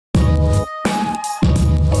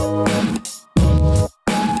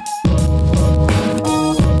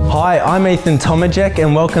Hi, I'm Ethan Tomajek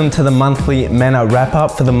and welcome to the monthly Manor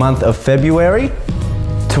wrap-up for the month of February.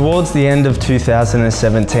 Towards the end of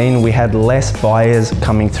 2017, we had less buyers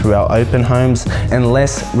coming through our open homes and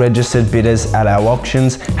less registered bidders at our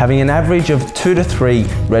auctions, having an average of 2 to 3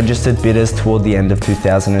 registered bidders toward the end of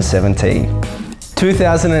 2017.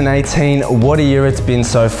 2018, what a year it's been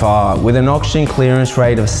so far, with an auction clearance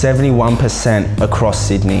rate of 71% across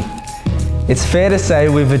Sydney. It's fair to say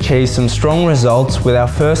we've achieved some strong results with our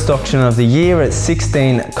first auction of the year at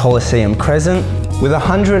 16 Coliseum Crescent, with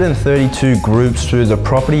 132 groups through the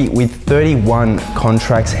property with 31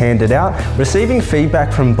 contracts handed out, receiving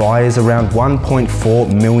feedback from buyers around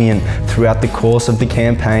 1.4 million throughout the course of the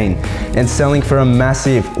campaign, and selling for a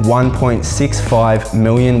massive 1.65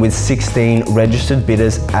 million with 16 registered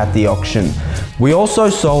bidders at the auction. We also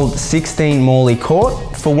sold 16 Morley Court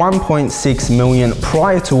for 1.6 million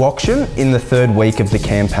prior to auction in the third week of the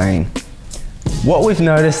campaign. What we've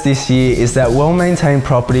noticed this year is that well-maintained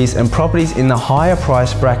properties and properties in the higher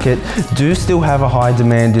price bracket do still have a high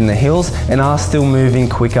demand in the hills and are still moving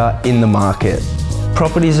quicker in the market.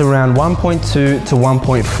 Properties around 1.2 to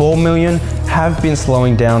 1.4 million have been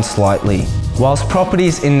slowing down slightly, whilst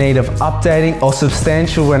properties in need of updating or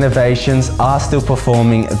substantial renovations are still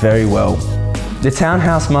performing very well. The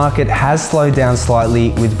townhouse market has slowed down slightly,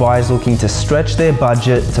 with buyers looking to stretch their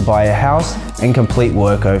budget to buy a house and complete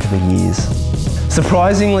work over the years.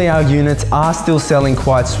 Surprisingly, our units are still selling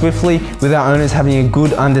quite swiftly, with our owners having a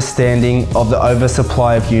good understanding of the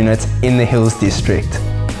oversupply of units in the Hills District.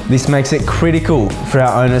 This makes it critical for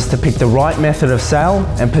our owners to pick the right method of sale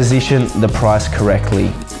and position the price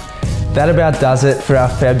correctly. That about does it for our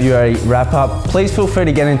February wrap-up. Please feel free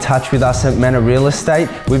to get in touch with us at Manor Real Estate.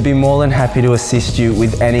 We'd be more than happy to assist you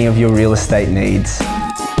with any of your real estate needs.